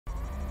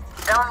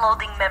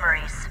Downloading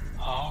memories.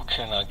 How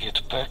can I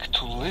get back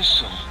to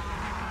listen?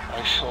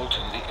 I showed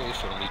him the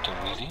aether meter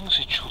readings.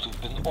 It should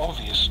have been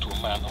obvious to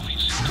a man of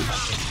his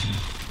intellect.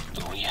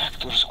 The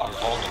reactors are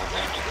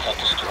vulnerable to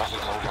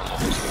catastrophic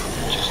overload.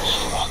 Just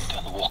shrugged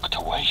and walked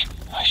away.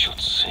 I should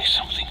say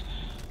something.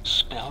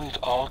 Spell it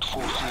out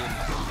for him.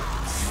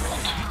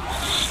 But he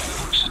only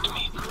looks at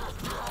me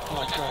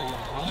like I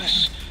am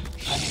less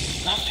than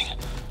nothing.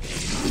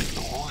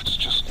 The words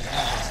just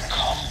never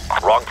come.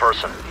 Wrong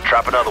person.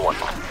 Trap another one.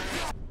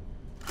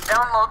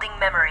 Downloading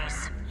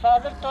memories.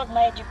 Father thought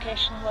my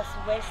education was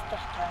a waste of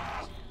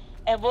time.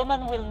 A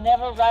woman will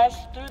never rise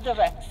through the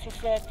ranks, he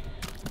said.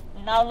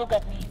 Now look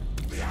at me.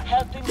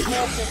 Helping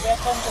build the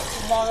weapons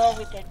of tomorrow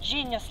with a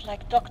genius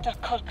like Dr.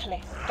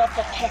 Kirkley.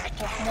 Dr. Peck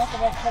does not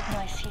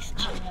recognize his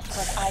genius,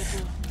 but I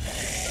do.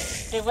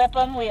 The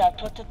weapon we are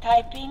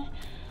prototyping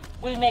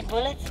will make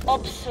bullets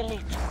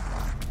obsolete.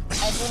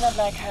 I do not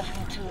like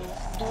having to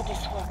do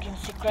this work in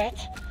secret.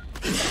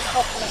 But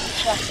Kirkley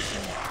trusts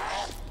me.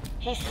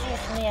 He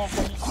sees me as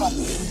an equal.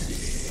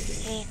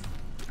 He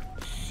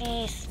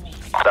sees me.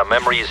 That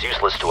memory is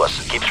useless to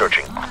us. Keep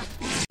searching.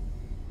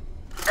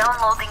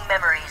 Downloading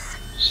memories.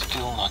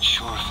 Still not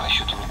sure if I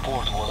should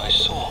report what I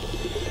saw.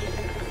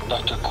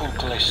 Dr.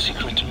 Kulkle's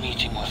secret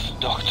meeting with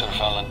Dr.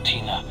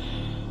 Valentina.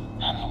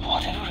 And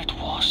whatever it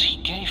was he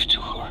gave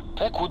to her.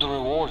 Peck would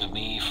reward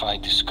me if I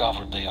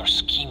discovered they are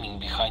scheming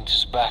behind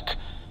his back.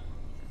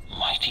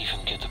 Might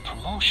even get a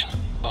promotion.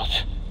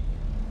 But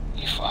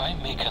if I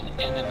make an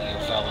enemy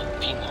of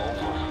Valentina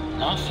over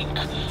nothing,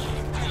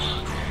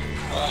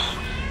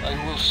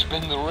 I will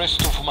spend the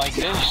rest of my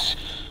days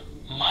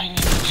mining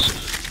these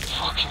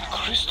fucking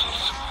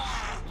crystals.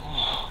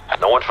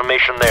 No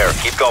information there.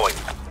 Keep going.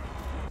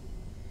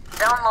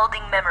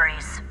 Downloading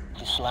memories.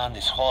 This land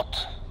is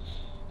hot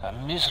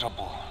and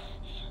miserable,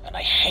 and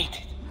I hate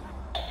it.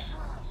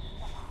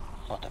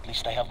 But at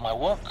least I have my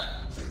work.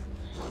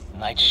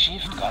 Night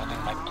shift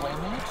guarding my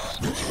playmates.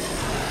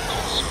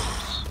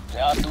 Conscripts. They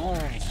are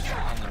doomed,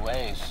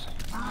 anyways.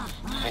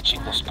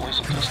 Fetching those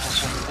poison crystals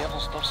from the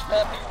devil's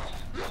doorstep.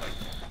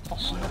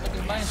 Also,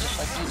 nobody minds if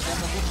I give them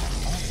a little.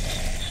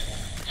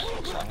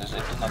 As long as they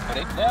do not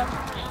break them.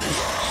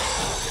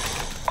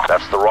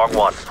 That's the wrong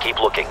one. Keep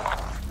looking.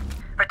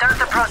 Return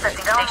to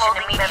processing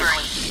station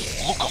immediately.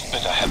 Lukov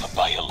better have a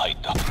bio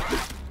light up.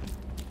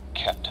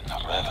 Captain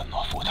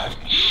Revanov would have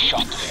me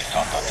shot if he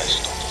found out I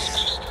stole those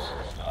crystals.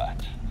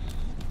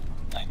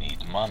 But I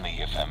need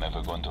money if I'm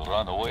ever going to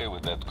run away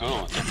with that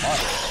girl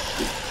tomorrow.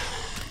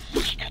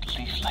 She could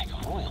live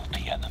like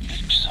royalty on a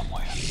beach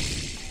somewhere.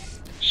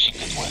 She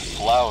could wear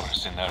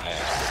flowers in her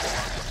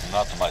hair.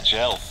 Not much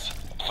else.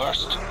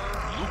 First,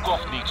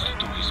 Lukov needs to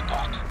do his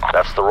part.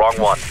 That's the wrong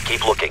one.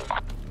 Keep looking.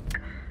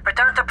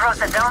 Return to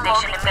processing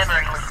station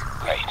memories.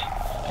 Great.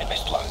 I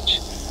missed lunch.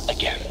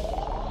 Again.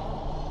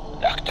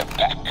 Dr.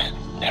 Peck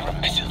never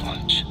misses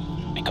lunch.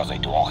 Because I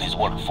do all his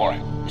work for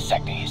him.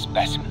 Dissecting his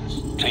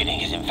specimens, treating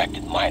his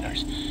infected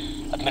miners,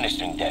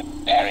 administering the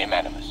barium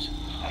animus.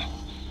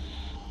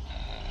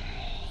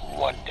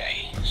 One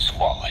day,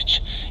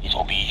 Swallage, it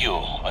will be you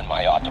on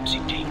my autopsy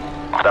team.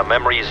 That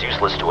memory is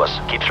useless to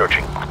us. Keep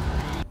searching.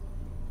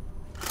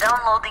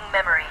 Downloading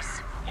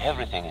memories.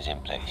 Everything is in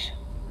place.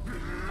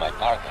 My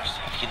partners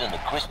have hidden the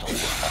crystals,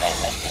 and I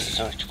led the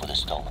search for the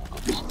stolen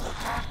goods,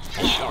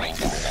 ensuring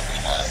they will not be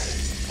found.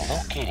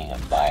 Locating a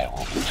buyer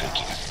will be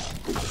trickier.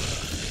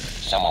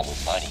 Someone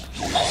with money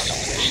who also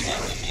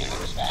understands the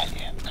material's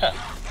value.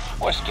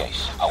 Worst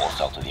case, I will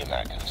sell to the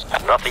Americans.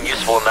 Nothing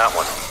useful in that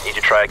one. Need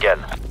to try again.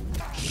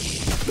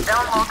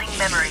 Downloading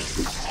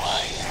memories.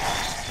 Why am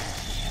I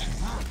still here?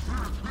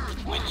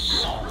 When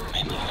so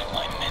many of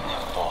my men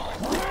have fallen?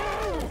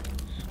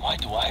 Why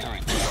do I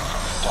return from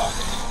the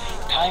darkness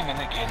time and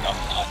again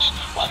untouched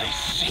while they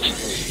sicken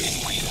and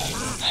wither?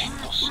 I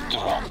know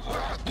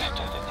stronger,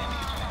 better than any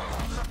of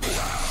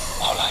them.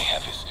 All I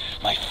have is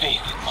my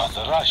faith in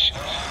Mother Russia.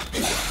 My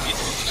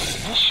commitment to the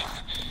mission.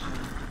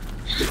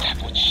 Is that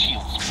what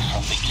shields me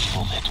from the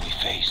evil that we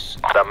face?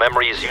 That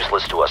memory is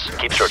useless to us.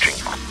 Keep searching.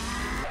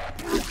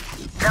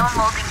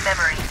 Downloading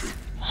memories.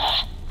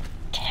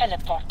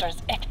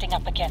 Teleporters acting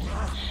up again.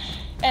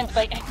 And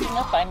by acting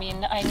up, I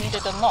mean I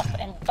needed a mop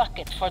and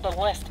bucket for the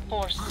last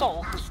poor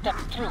soul who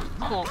stepped through.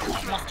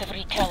 Kulkley must have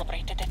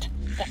recalibrated it.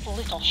 That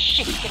little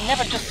shit can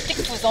never just stick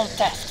to his own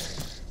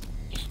tasks.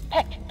 If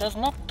Peck does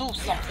not do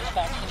something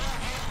about him,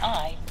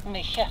 I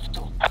may have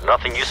to.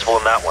 Nothing useful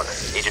in that one.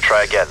 Need to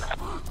try again.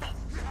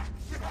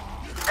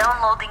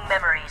 Downloading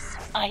memories.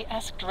 I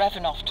asked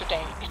Revanov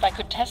today if I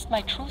could test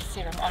my truth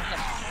serum on him,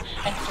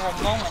 and for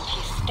a moment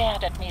he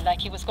stared at me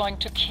like he was going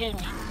to kill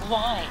me.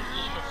 Why,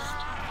 he hissed.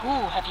 Who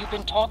have you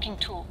been talking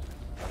to?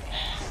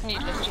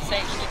 Needless to say,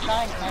 he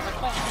declined my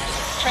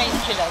request.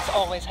 Trained killers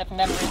always have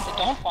memories they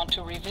don't want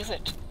to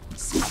revisit.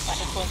 But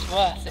it was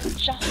worth it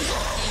just to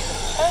see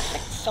the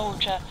perfect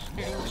soldier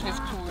lose his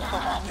cool for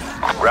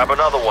once. Grab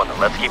another one.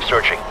 Let's keep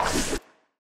searching.